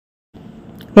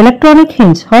Electronic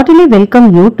Hints heartily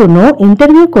welcome you to know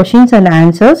interview questions and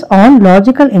answers on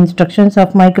logical instructions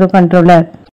of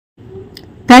microcontroller.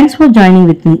 Thanks for joining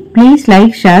with me. Please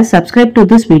like, share, subscribe to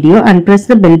this video and press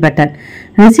the bell button.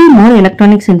 Receive more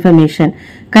electronics information.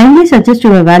 Kindly suggest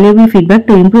your valuable feedback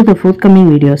to improve the forthcoming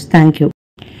videos. Thank you.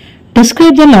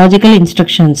 Describe the logical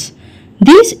instructions.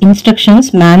 These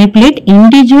instructions manipulate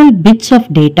individual bits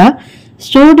of data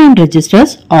stored in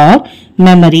registers or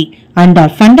memory and are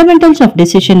fundamentals of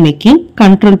decision making,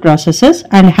 control processes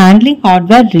and handling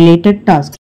hardware related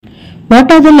tasks.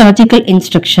 What are the logical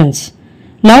instructions?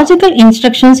 Logical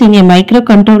instructions in a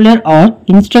microcontroller are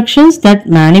instructions that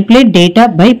manipulate data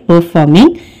by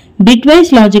performing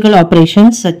bitwise logical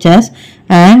operations such as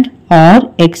AND,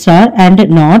 OR, XOR and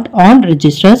NOT on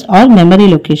registers or memory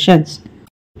locations,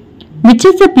 which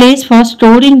is the place for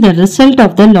storing the result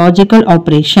of the logical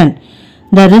operation.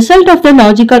 The result of the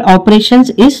logical operations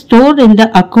is stored in the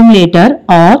accumulator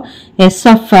or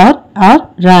SFR or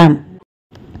RAM.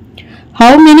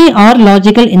 How many are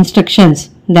logical instructions?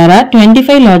 There are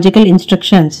 25 logical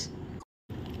instructions.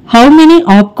 How many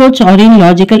opcodes are in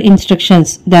logical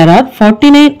instructions? There are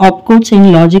 49 opcodes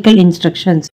in logical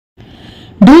instructions.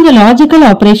 Do the logical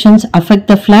operations affect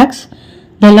the flags?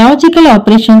 The logical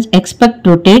operations expect,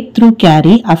 rotate, through,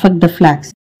 carry affect the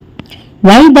flags.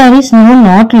 Why there is no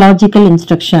not logical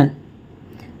instruction?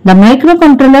 The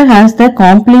microcontroller has the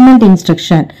complement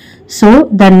instruction, so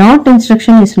the not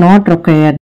instruction is not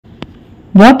required.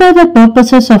 What are the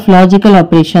purposes of logical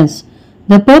operations?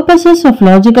 The purposes of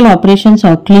logical operations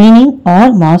are cleaning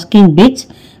or masking bits,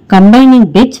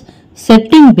 combining bits,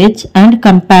 setting bits and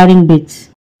comparing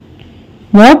bits.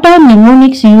 What are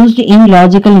mnemonics used in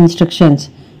logical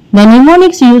instructions? The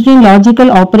mnemonics used in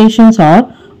logical operations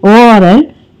are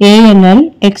ORL,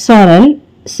 ANL, XRL,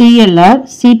 CLR,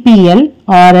 CPL,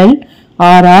 RL,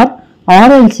 RR,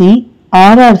 RLC,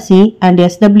 RRC and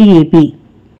SWAP.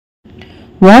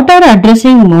 What are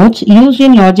addressing modes used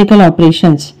in logical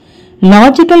operations?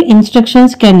 Logical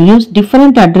instructions can use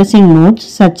different addressing modes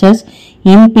such as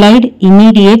implied,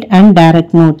 immediate and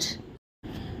direct modes.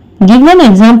 Give an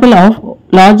example of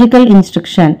logical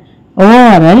instruction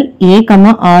ORL A,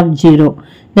 R0.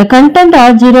 The content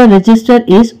R0 register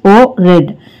is O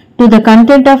read to the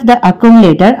content of the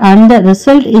accumulator and the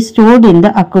result is stored in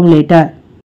the accumulator.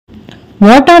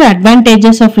 What are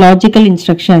advantages of logical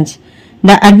instructions?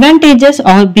 The advantages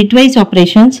are bitwise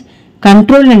operations,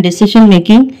 control and decision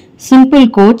making, simple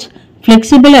codes,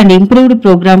 flexible and improved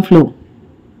program flow.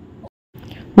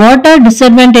 What are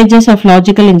disadvantages of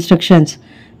logical instructions?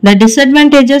 The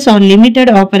disadvantages are limited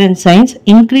operand size,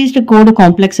 increased code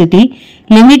complexity,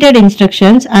 limited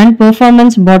instructions and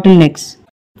performance bottlenecks.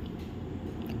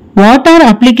 What are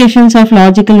applications of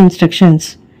logical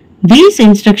instructions? These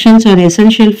instructions are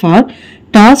essential for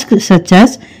tasks such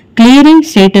as clearing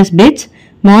status bits,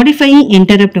 modifying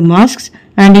interrupt masks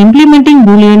and implementing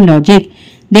Boolean logic.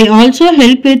 They also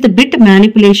help with bit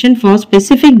manipulation for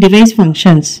specific device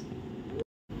functions.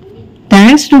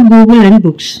 Thanks to Google and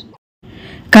books.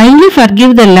 Kindly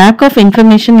forgive the lack of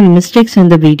information and mistakes in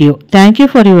the video. Thank you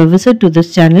for your visit to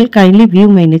this channel. Kindly view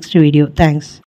my next video. Thanks.